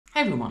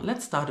Hey everyone,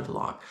 let's start a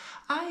vlog.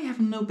 I have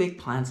no big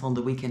plans on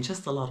the weekend,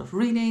 just a lot of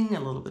reading, a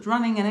little bit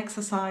running and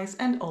exercise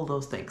and all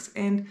those things.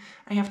 And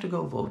I have to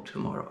go vote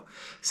tomorrow.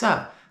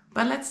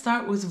 But let's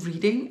start with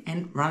reading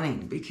and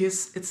running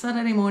because it's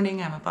Saturday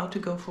morning, I'm about to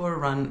go for a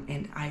run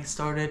and I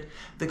started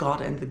The God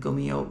and the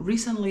Gumiho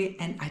recently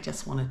and I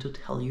just wanted to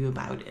tell you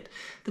about it.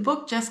 The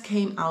book just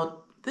came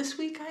out this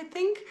week, I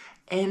think,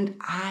 and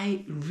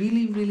I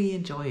really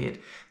enjoy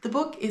it. The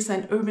book is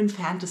an urban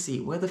fantasy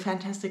where the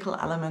fantastical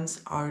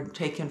elements are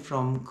taken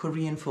from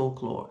Korean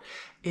folklore.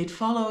 It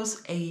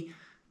follows a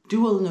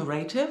dual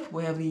narrative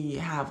where we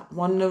have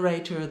one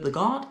narrator, the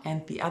god,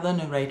 and the other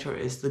narrator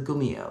is the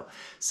Gumiho.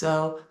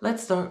 So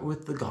let's start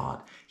with the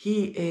god.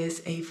 He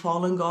is a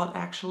fallen god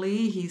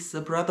actually. He's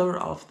the brother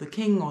of the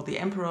king or the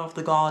emperor of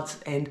the gods,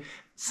 and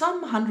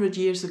some 100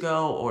 years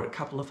ago, or a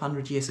couple of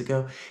 100 years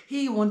ago,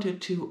 he wanted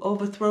to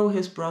overthrow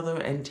his brother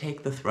and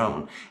take the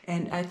throne.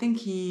 And I think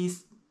he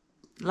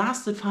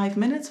lasted 5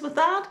 minutes with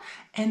that,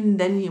 and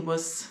then he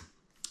was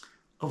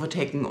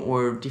overtaken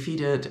or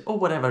defeated or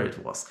whatever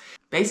it was.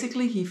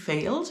 Basically, he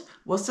failed,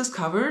 was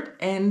discovered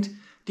and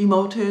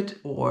demoted,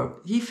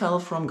 or he fell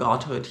from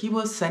godhood. He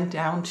was sent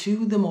down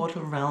to the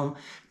mortal realm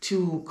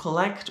to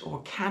collect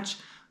or catch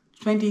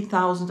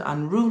 20,000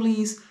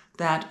 unrulies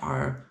that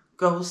are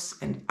ghosts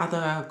and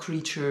other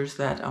creatures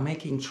that are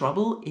making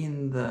trouble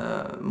in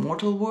the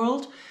mortal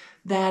world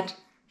that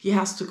he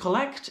has to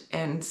collect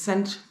and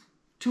send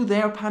to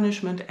their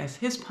punishment as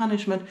his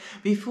punishment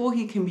before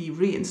he can be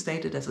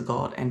reinstated as a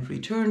god and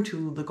return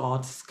to the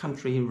god's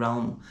country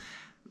realm,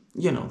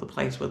 you know, the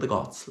place where the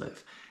gods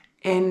live,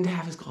 and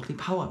have his godly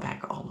power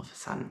back all of a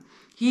sudden.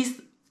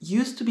 He's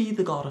used to be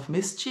the god of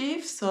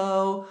mischief,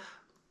 so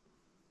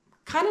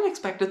kind of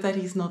expected that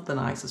he's not the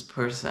nicest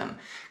person.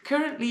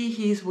 Currently,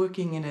 he's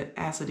working in it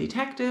as a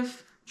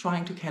detective,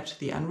 trying to catch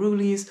the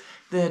unrulies.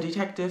 The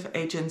detective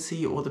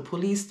agency or the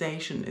police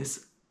station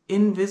is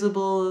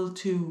invisible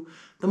to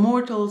the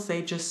mortals.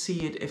 They just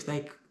see it if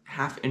they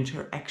have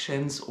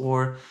interactions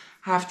or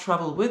have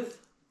trouble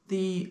with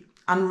the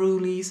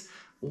unrulies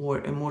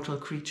or immortal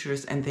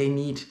creatures, and they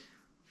need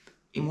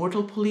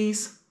immortal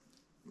police.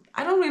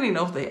 I don't really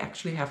know if they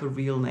actually have a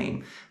real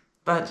name,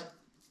 but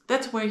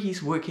that's where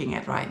he's working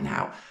at right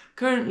now.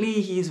 Currently,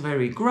 he's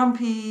very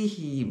grumpy,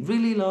 he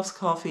really loves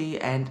coffee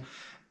and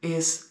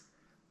is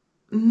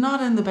not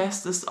in the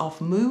bestest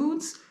of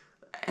moods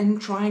and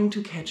trying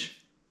to catch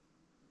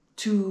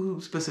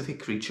two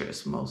specific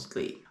creatures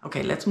mostly.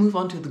 Okay, let's move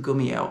on to the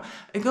Gumiho.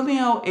 A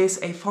Gumiho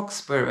is a fox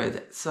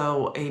spirit,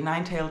 so a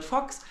nine-tailed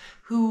fox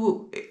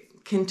who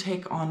can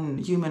take on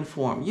human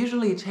form.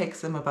 Usually it takes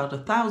them about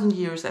 1,000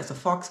 years as a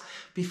fox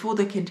before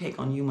they can take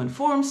on human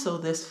form, so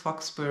this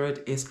fox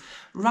spirit is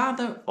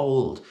rather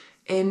old.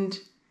 And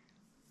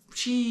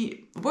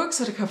she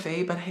works at a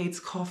cafe but hates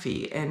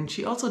coffee, and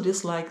she also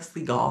dislikes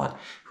the god,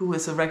 who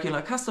is a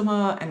regular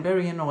customer and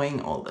very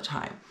annoying all the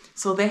time.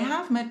 So they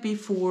have met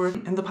before.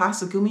 In the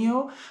past, the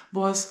Gumiho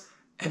was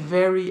a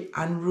very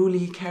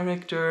unruly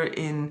character.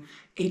 In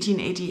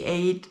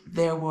 1888,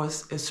 there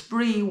was a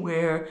spree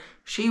where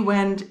she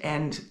went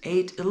and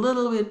ate a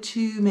little bit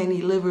too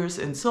many livers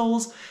and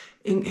souls.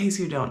 In case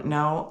you don't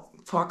know,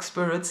 fox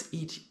spirits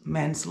eat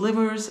men's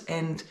livers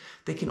and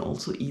they can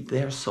also eat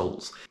their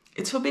souls.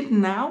 It's forbidden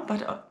now,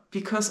 but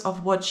because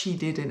of what she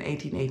did in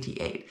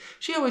 1888.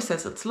 She always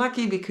says it's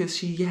lucky because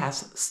she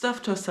has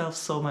stuffed herself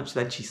so much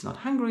that she's not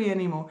hungry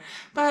anymore.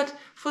 But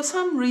for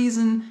some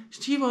reason,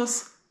 she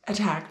was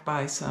attacked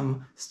by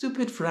some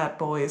stupid frat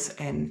boys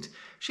and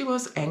she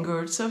was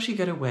angered, so she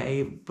got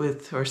away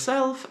with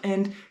herself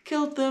and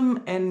killed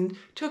them and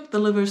took the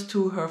livers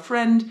to her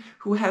friend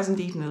who hasn't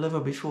eaten a liver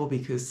before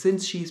because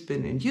since she's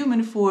been in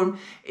human form,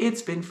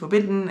 it's been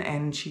forbidden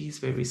and she's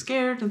very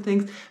scared and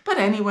things. But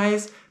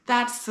anyways,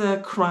 that's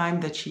a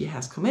crime that she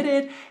has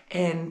committed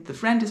and the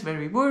friend is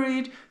very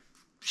worried.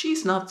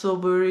 She's not so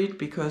worried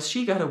because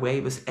she got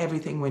away with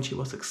everything when she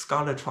was a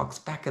Scarlet Fox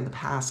back in the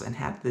past and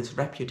had this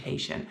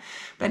reputation.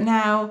 But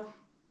now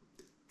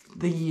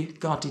the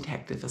god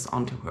detective is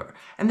onto her.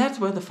 And that's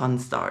where the fun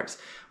starts.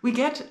 We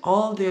get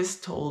all this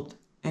told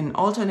in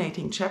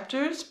alternating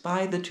chapters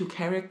by the two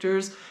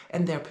characters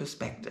and their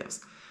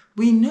perspectives.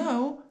 We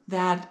know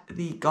that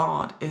the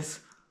god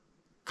is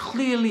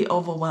clearly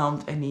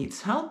overwhelmed and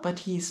needs help, but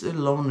he's a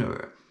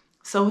loner.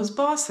 So his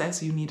boss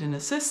says you need an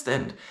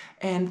assistant,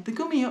 and the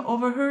Gumiho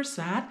overhears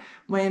that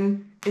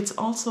when it's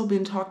also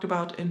been talked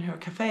about in her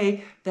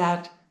cafe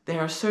that they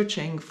are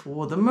searching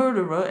for the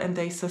murderer and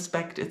they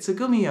suspect it's a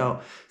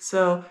Gumiho.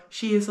 So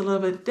she is a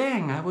little bit,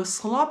 dang, I was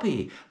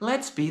sloppy,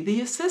 let's be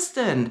the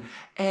assistant.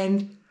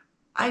 And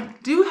I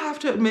do have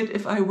to admit,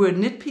 if I were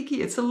nitpicky,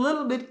 it's a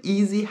little bit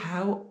easy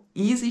how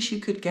easy she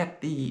could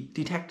get the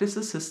detective's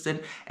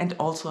assistant and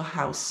also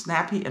how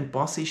snappy and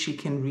bossy she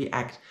can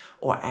react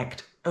or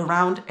act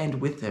around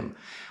and with him.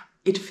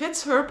 it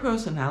fits her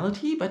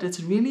personality, but it's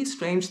really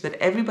strange that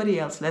everybody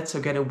else lets her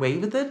get away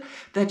with it,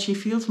 that she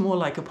feels more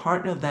like a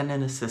partner than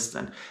an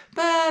assistant.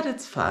 But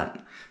it's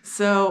fun.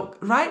 So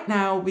right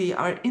now we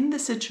are in the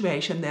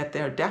situation that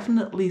they're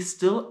definitely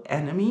still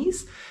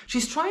enemies.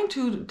 She's trying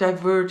to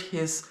divert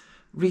his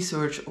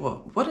research, or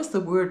what is the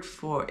word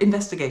for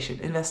investigation,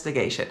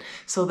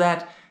 so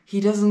that he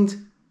doesn't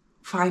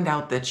find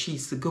out that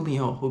she's the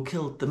Gumiho who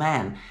killed the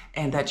man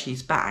and that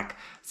she's back.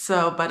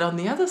 So, but on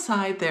the other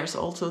side, there's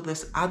also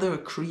this other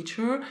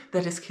creature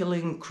that is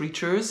killing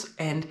creatures,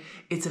 and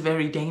it's a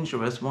very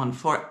dangerous one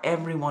for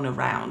everyone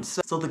around.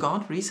 So the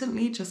god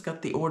recently just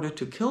got the order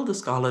to kill the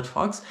scarlet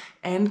fox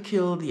and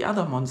kill the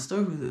other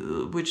monster,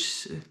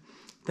 which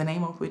the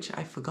name of which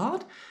I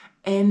forgot.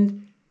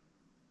 And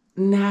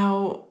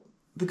now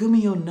the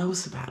Gumiho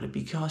knows about it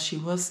because she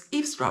was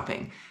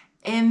eavesdropping.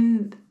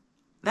 And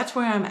that's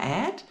where I'm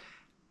at.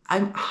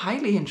 I'm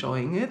highly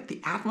enjoying it.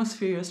 The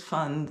atmosphere is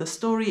fun. The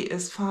story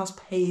is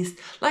fast-paced.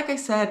 Like I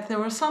said,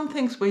 there are some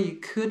things where you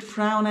could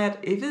frown at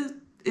if it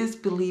is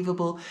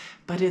believable,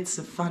 but it's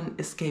a fun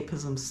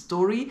escapism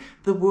story.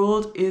 The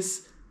world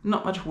is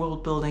not much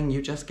world building.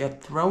 You just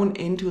get thrown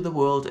into the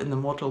world, in the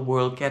mortal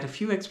world, get a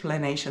few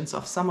explanations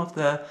of some of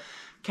the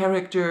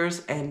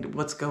characters and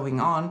what's going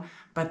on,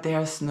 but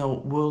there's no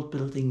world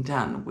building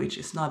done, which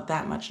is not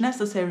that much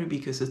necessary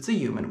because it's a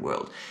human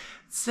world.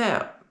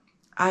 So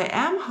I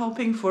am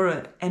hoping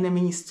for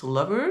enemies to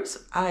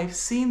lovers. I've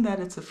seen that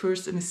it's the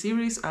first in a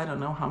series. I don't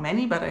know how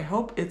many, but I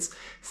hope it's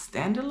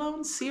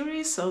standalone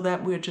series so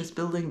that we're just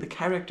building the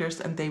characters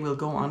and they will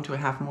go on to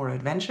have more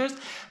adventures.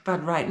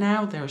 But right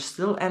now they're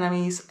still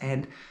enemies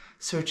and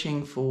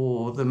searching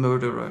for the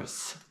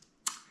murderers.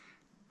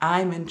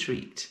 I'm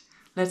intrigued.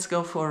 Let's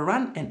go for a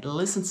run and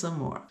listen some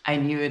more. I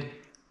knew it.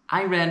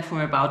 I ran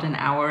for about an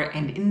hour,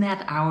 and in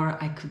that hour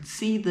I could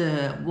see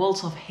the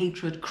walls of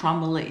hatred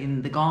crumble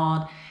in the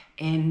god,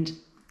 and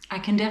I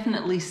can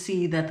definitely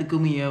see that the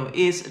Gumiho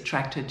is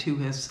attracted to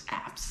his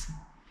abs.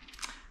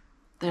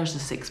 There's a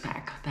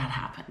six-pack. That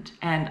happened.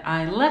 And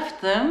I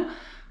left them,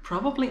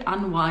 probably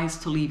unwise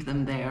to leave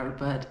them there,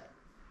 but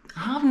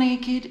half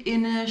naked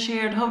in a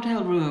shared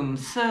hotel room.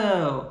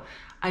 So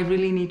I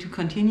really need to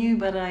continue,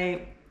 but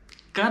I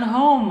got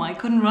home. I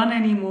couldn't run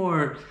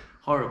anymore.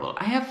 Horrible.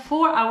 I have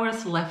 4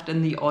 hours left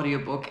in the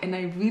audiobook, and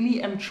I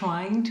really am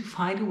trying to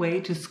find a way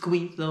to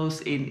squeeze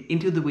those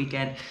into the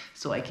weekend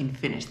so I can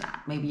finish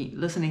that. Maybe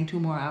listening 2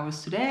 more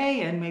hours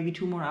today and maybe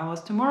 2 more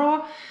hours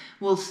tomorrow.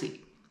 We'll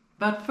see.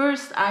 But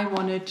first I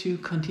wanted to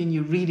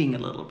continue reading a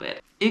little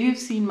bit. If you've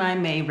seen my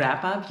May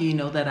wrap-up, you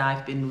know that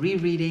I've been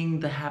rereading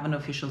the Heaven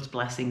Official's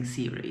Blessing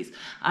series.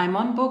 I'm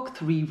on book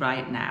 3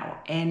 right now,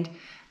 and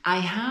I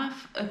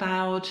have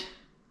about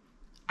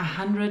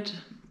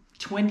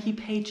 120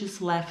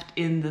 pages left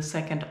in the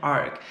second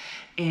arc,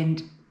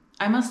 and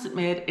I must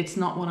admit it's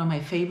not one of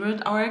my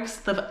favorite arcs.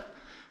 The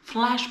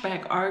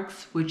flashback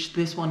arcs, which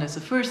this one is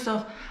the first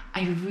of,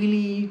 I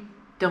really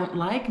don't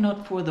like,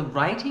 not for the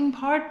writing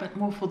part, but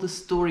more for the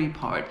story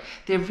part.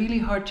 They're really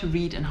hard to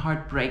read and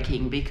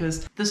heartbreaking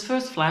because this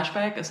first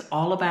flashback is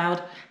all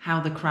about how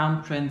the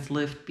Crown Prince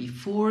lived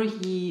before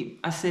he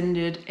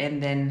ascended,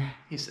 and then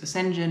his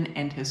ascension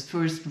and his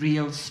first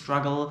real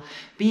struggle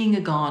being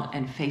a god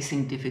and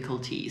facing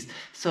difficulties.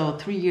 So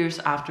 3 years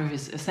after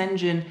his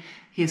ascension,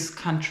 his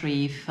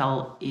country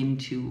fell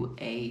into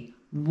a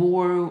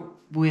war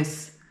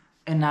with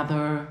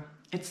another,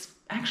 it's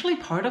actually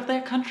part of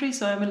their country,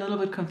 so I'm a little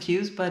bit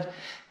confused, but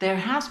there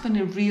has been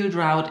a real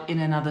drought in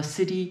another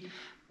city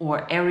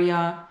or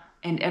area,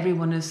 and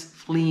everyone is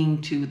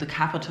fleeing to the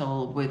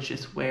capital, which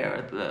is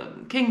where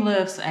the king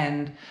lives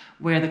and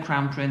where the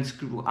crown prince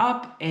grew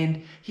up,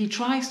 and he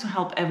tries to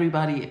help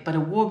everybody, but a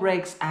war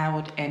breaks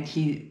out, and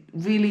he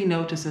really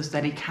notices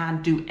that he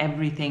can't do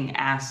everything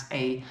as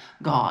a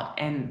god,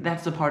 and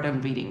that's the part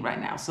I'm reading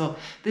right now. So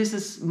this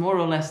is more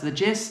or less the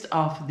gist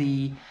of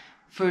the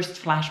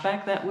first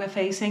flashback that we're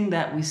facing,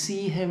 that we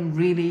see him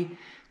really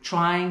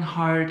trying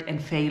hard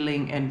and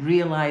failing and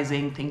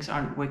realizing things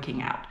aren't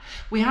working out.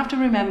 We have to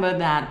remember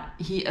that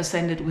he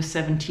ascended with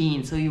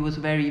 17, so he was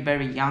very,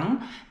 very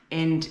young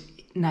and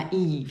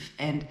naive.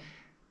 And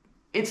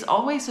it's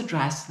always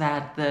addressed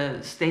that the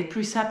state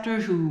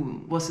preceptor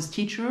who was his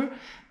teacher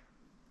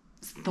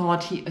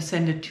thought he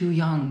ascended too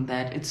young,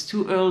 that it's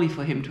too early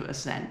for him to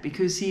ascend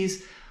because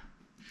he's,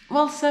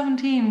 well,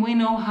 17, we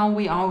know how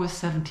we are with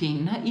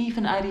 17, naive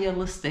and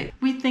idealistic.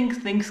 We think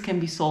things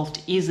can be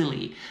solved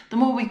easily. The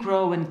more we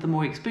grow and the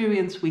more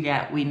experience we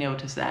get, we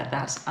notice that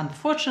that's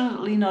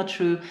unfortunately not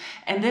true.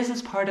 And this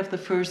is part of the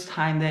first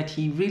time that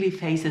he really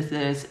faces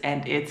this,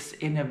 and it's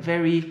in a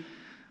very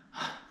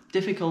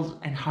difficult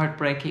and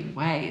heartbreaking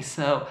way.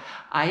 So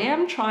I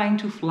am trying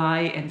to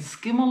fly and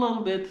skim a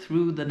little bit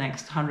through the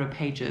next 100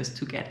 pages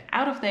to get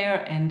out of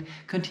there and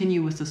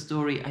continue with the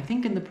story. I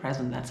think in the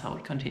present, that's how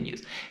it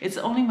continues. It's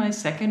only my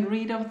second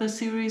read of the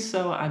series,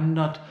 so I'm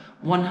not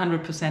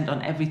 100%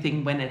 on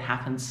everything when it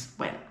happens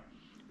when.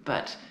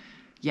 But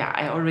yeah,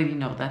 I already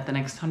know that the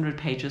next 100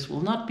 pages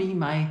will not be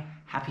my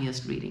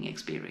happiest reading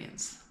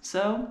experience.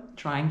 So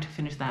trying to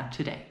finish that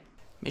today.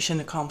 mission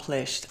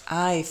accomplished.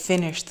 I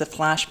finished the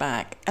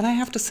flashback, and I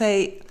have to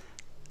say,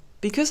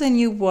 because I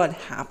knew what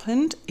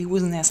happened, it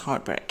wasn't as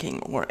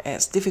heartbreaking or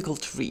as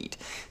difficult to read.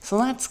 So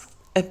that's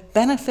a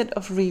benefit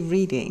of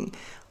rereading.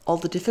 All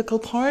the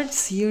difficult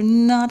parts, you're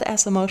not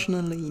as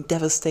emotionally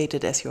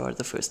devastated as you are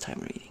the first time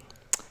reading.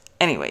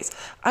 Anyways,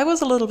 I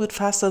was a little bit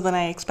faster than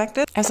I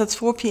expected. As it's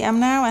 4 p.m.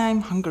 now,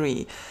 I'm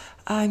hungry.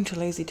 I'm too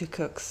lazy to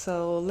cook,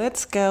 so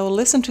let's go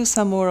listen to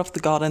some more of The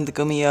God and the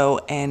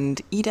Gumiho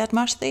and eat at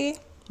Mò Xiāng.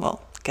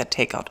 Well, get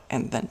takeout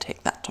and then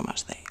take that to Mò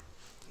Xiāng.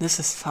 This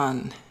is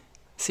fun.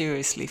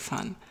 Seriously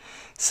fun.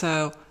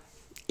 So,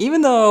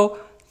 even though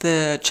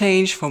the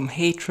change from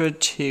hatred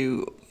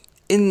to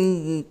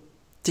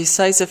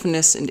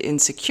indecisiveness and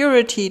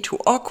insecurity to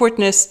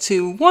awkwardness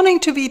to wanting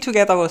to be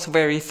together was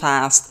very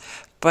fast,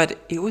 but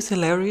it was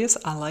hilarious.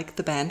 I like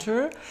the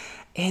banter,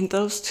 and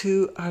those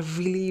two are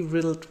really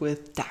riddled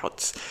with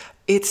doubts.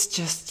 It's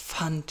just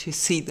fun to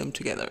see them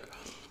together.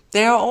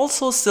 They are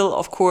also still,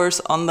 of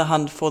course, on the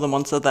hunt for the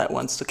monster that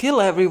wants to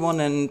kill everyone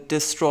and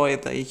destroy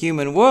the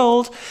human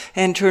world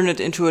and turn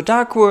it into a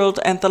dark world.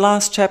 And the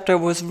last chapter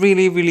was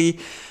really, really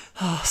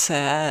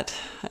sad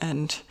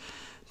and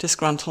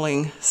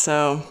disgruntling.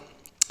 So,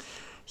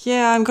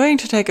 yeah, I'm going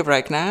to take a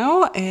break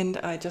now. And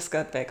I just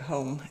got back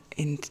home.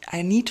 And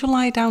I need to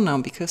lie down now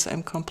because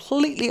I'm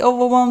completely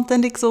overwhelmed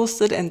and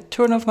exhausted and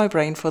turn off my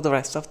brain for the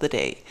rest of the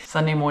day.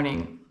 Sunday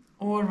morning,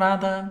 or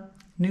rather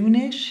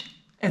noonish.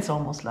 It's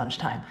almost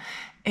lunchtime.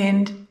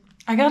 And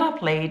I got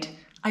up late.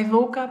 I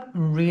woke up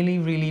really,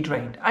 really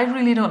drained. I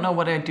really don't know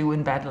what I do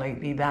in bed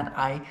lately that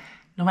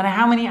no matter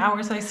how many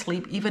hours I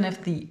sleep, even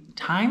if the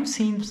time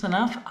seems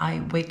enough,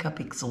 I wake up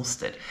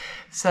exhausted.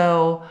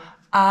 So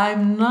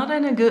I'm not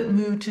in a good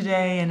mood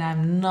today and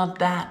I'm not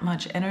that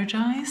much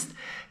energized.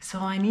 So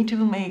I need to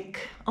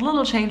make a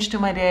little change to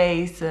my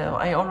day. So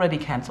I already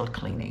canceled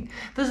cleaning.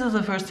 This is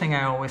the first thing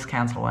I always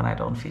cancel when I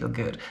don't feel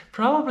good.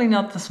 Probably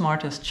not the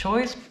smartest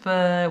choice,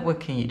 but what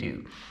can you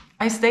do?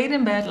 I stayed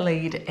in bed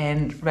late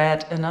and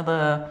read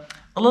a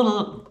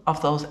little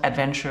of those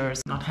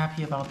adventures. Not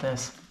happy about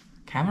this.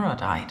 Camera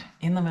died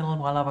in the middle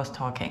while I was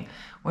talking.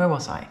 Where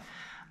was I?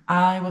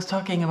 I was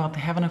talking about the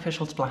Heaven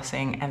Official's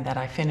Blessing and that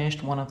I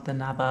finished one of the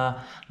other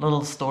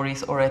little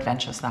stories or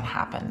adventures that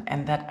happen,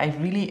 and that I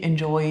really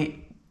enjoy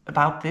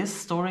about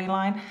this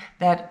storyline,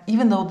 that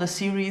even though the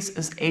series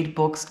is 8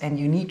 books and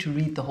you need to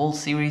read the whole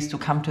series to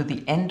come to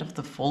the end of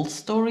the full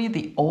story,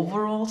 the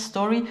overall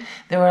story,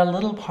 there are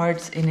little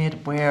parts in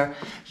it where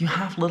you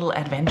have little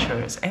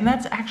adventures. And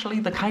that's actually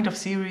the kind of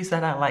series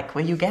that I like,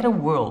 where you get a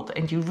world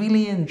and you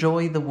really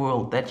enjoy the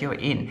world that you're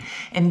in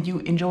and you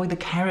enjoy the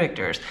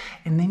characters.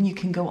 And then you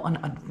can go on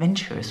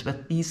adventures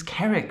with these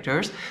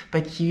characters,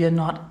 but you're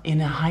not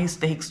in a high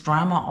stakes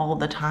drama all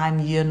the time.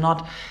 You're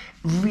not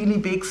really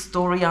big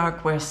story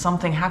arc where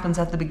something happens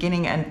at the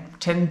beginning and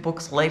 10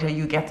 books later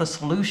you get the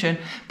solution.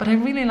 But I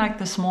really like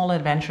the small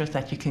adventures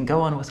that you can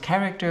go on with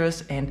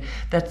characters, and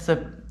that's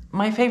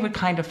my favorite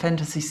kind of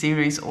fantasy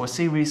series, or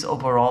series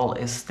overall,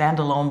 is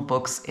standalone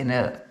books in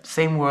a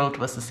same world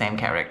with the same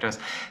characters.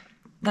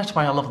 That's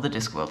why I love the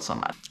Discworld so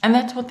much. And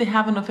that's what the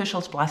Heaven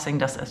Official's Blessing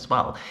does as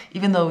well.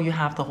 Even though you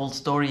have the whole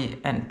story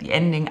and the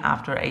ending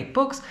after 8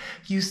 books,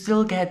 you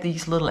still get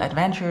these little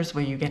adventures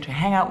where you get to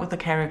hang out with the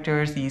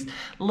characters. These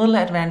little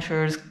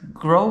adventures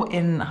grow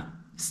in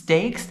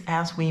stakes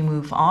as we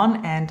move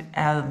on, and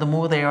the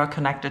more they are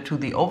connected to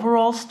the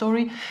overall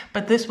story.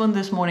 But this one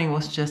this morning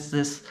was just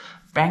this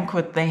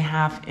banquet they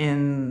have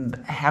in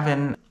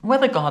heaven, where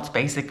the gods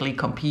basically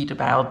compete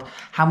about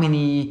how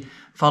many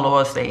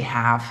followers they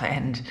have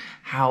and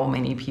how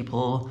many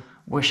people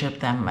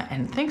worship them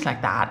and things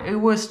like that. It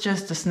was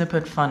just a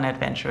snippet fun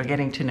adventure,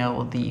 getting to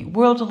know the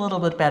world a little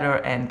bit better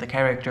and the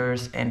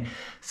characters and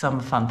some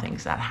fun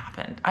things that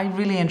happened. I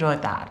really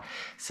enjoyed that.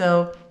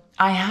 So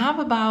I have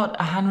about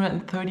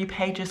 130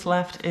 pages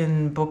left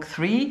in book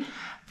 3.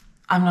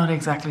 I'm not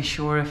exactly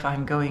sure if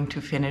I'm going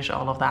to finish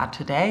all of that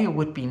today. It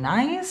would be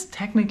nice.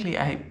 Technically,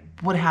 I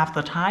would have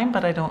the time,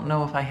 but I don't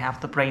know if I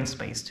have the brain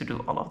space to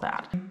do all of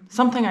that.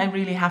 Something I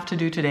really have to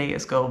do today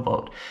is go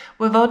vote.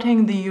 We're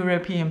voting the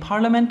European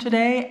Parliament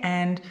today,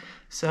 and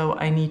so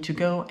I need to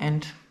go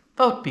and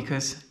vote,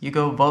 because you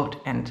go vote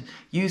and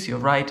use your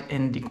right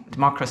in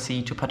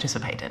democracy to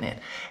participate in it.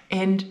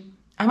 And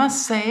I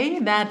must say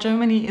that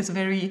Germany is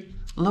very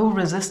low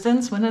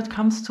resistance when it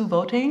comes to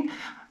voting.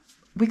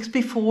 Weeks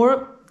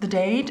before the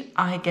date,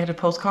 I get a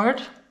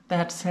postcard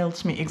that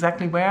tells me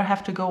exactly where I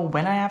have to go,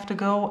 when I have to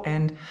go,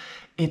 and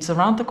it's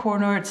around the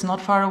corner, it's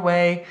not far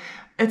away.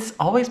 It's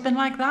always been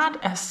like that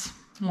as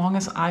long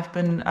as I've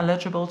been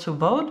eligible to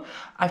vote.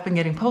 I've been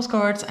getting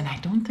postcards, and I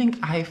don't think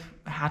I've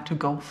had to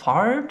go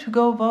far to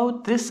go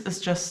vote. This is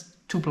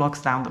just 2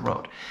 blocks down the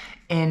road.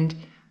 And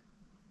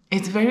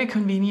it's very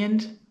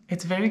convenient,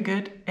 it's very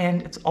good,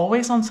 and it's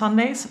always on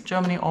Sundays.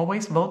 Germany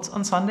always votes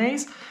on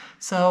Sundays,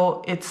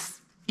 so it's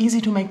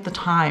easy to make the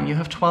time. You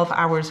have 12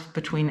 hours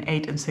between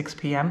 8 and 6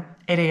 p.m.,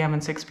 8 a.m.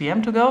 and 6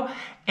 p.m. to go.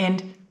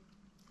 And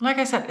like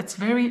I said, it's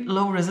very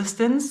low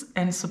resistance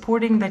and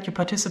supporting that you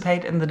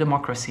participate in the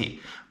democracy,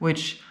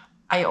 which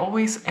I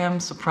always am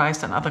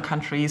surprised in other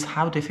countries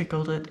how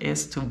difficult it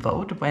is to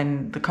vote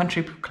when the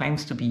country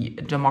claims to be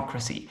a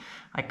democracy.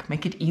 Like,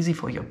 make it easy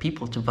for your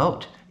people to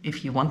vote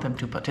if you want them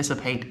to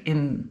participate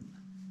in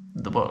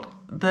the world.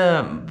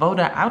 The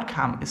voter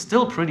outcome is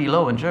still pretty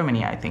low in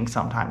Germany, I think,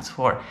 sometimes,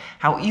 for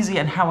how easy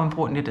and how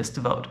important it is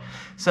to vote.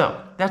 So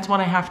that's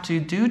what I have to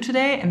do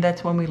today, and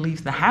that's when we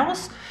leave the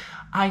house.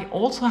 I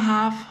also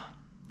have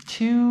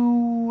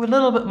a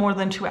little bit more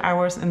than 2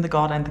 hours in the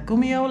God and the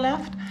Gumiho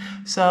left.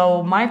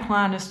 So my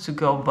plan is to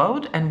go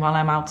vote, and while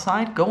I'm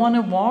outside, go on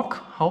a walk,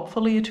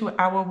 hopefully a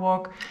 2-hour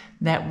walk,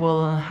 that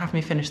will have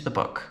me finish the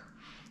book.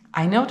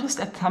 I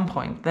noticed at some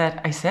point that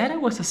I said it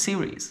was a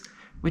series,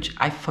 which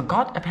I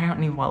forgot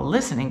apparently while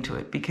listening to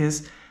it,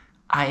 because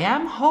I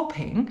am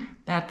hoping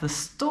that the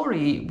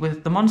story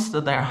with the monster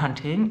they're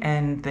hunting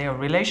and their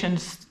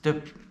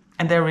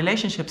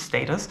relationship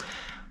status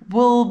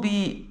will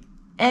be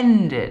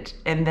ended,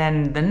 and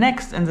then the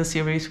next in the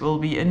series will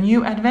be a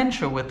new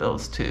adventure with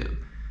those two.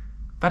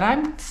 But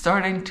I'm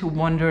starting to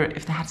wonder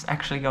if that's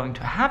actually going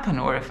to happen,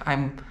 or if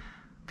I'm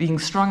being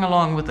strung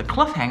along with a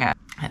cliffhanger.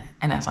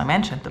 And as I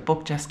mentioned, the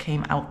book just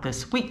came out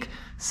this week.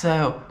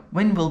 So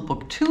when will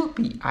book 2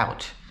 be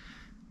out?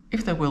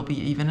 If there will be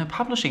even a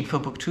publishing for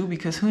book 2,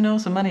 because who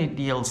knows the money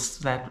deals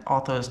that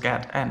authors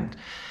get, and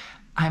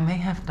I may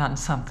have done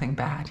something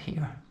bad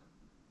here.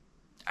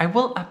 I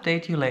will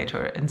update you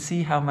later and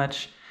see how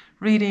much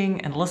reading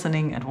and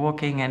listening and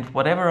walking and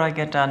whatever I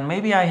get done.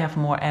 Maybe I have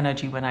more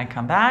energy when I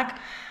come back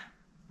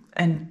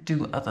and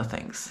do other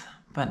things,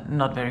 but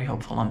not very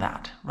hopeful on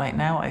that. Right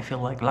now I feel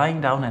like lying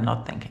down and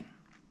not thinking.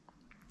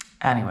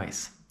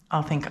 Anyways,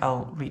 I think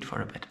I'll read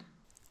for a bit.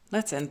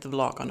 Let's end the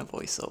vlog on a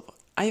voiceover.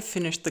 I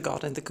finished The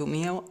God and the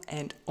Gumiho,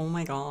 and oh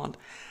my god,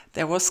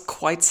 there was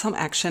quite some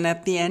action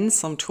at the end,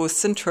 some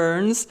twists and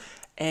turns,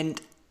 and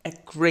a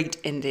great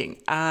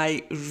ending.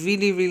 I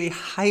really, really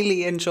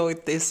highly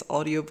enjoyed this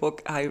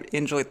audiobook. I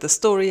enjoyed the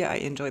story, I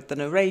enjoyed the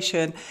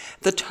narration,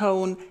 the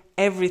tone,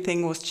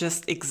 everything was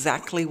just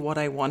exactly what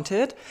I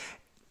wanted.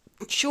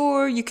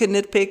 Sure, you can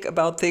nitpick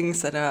about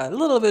things that are a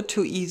little bit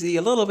too easy,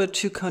 a little bit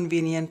too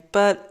convenient,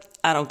 but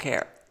I don't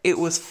care. It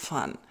was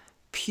fun,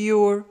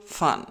 pure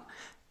fun.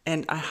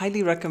 And I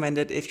highly recommend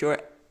it if you're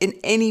in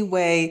any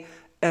way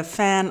a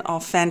fan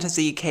of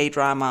fantasy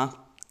K-drama,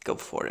 go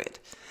for it.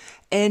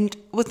 And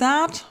with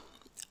that,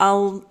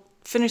 I'll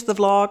finish the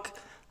vlog.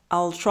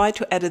 I'll try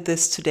to edit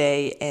this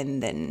today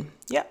and then,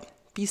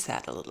 be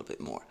sad a little bit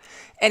more.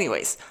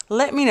 Anyways,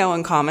 let me know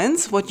in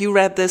comments what you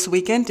read this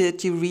weekend.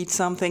 Did you read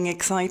something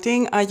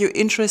exciting? Are you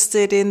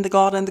interested in The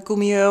God and the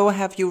Gumiho?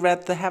 Have you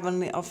read The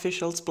Heavenly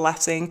Official's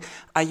Blessing?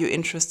 Are you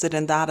interested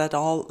in that at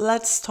all?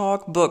 Let's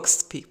talk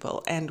books,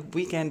 people, and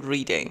weekend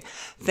reading.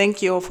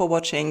 Thank you all for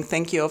watching.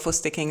 Thank you all for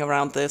sticking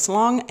around this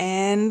long,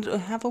 and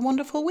have a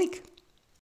wonderful week.